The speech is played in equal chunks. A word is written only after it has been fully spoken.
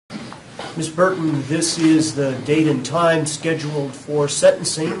Ms. Burton, this is the date and time scheduled for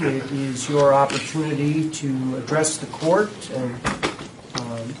sentencing. It is your opportunity to address the court and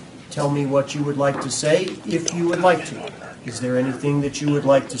tell me what you would like to say, if you would like to. Is there anything that you would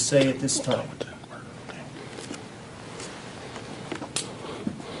like to say at this time?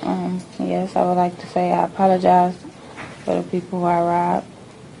 Yes, I would like to say I apologize for the people who I robbed,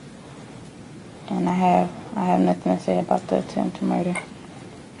 and I have nothing to say about the attempt to murder.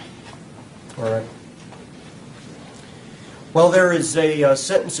 All right. Well, there is a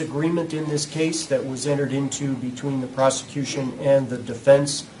sentence agreement in this case that was entered into between the prosecution and the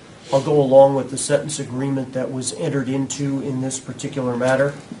defense. I'll go along with the sentence agreement that was entered into in this particular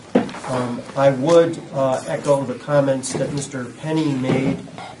matter. I would echo the comments that Mr. Penny made,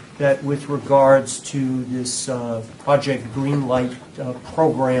 that with regards to this Project Greenlight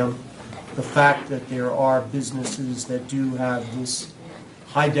program, the fact that there are businesses that do have this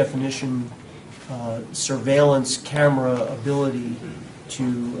high-definition surveillance camera ability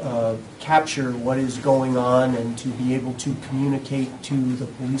to capture what is going on and to be able to communicate to the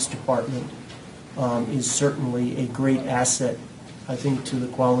police department is certainly a great asset, I think, to the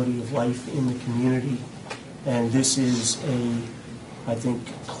quality of life in the community. And this is I think,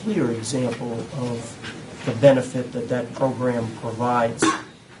 clear example of the benefit that that program provides.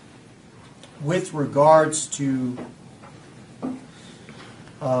 With regards to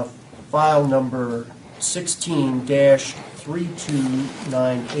file number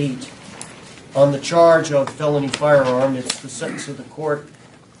 16-3298, on the charge of felony firearm, it's the sentence of the court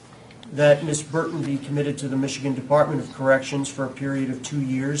that Ms. Burton be committed to the Michigan Department of Corrections for a period of 2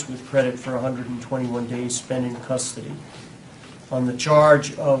 years with credit for 121 days spent in custody. On the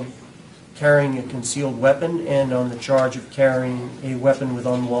charge of carrying a concealed weapon and on the charge of carrying a weapon with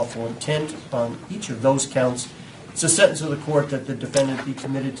unlawful intent, on each of those counts, it's a sentence of the court that the defendant be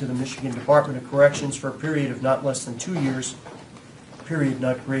committed to the Michigan Department of Corrections for a period of not less than 2 years, period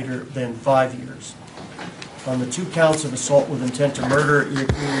not greater than 5 years. On the 2 counts of assault with intent to murder,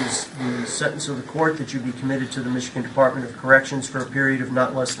 it is the sentence of the court that you be committed to the Michigan Department of Corrections for a period of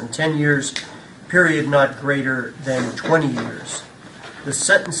not less than 10 years, period not greater than 20 years. The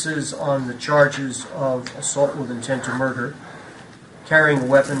sentences on the charges of assault with intent to murder, carrying a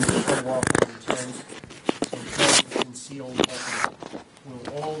weapon with unlawful intent, and carrying a concealed weapon will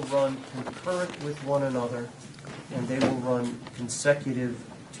all run concurrent with one another, and they will run consecutive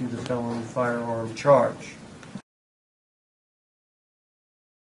to the felony firearm charge.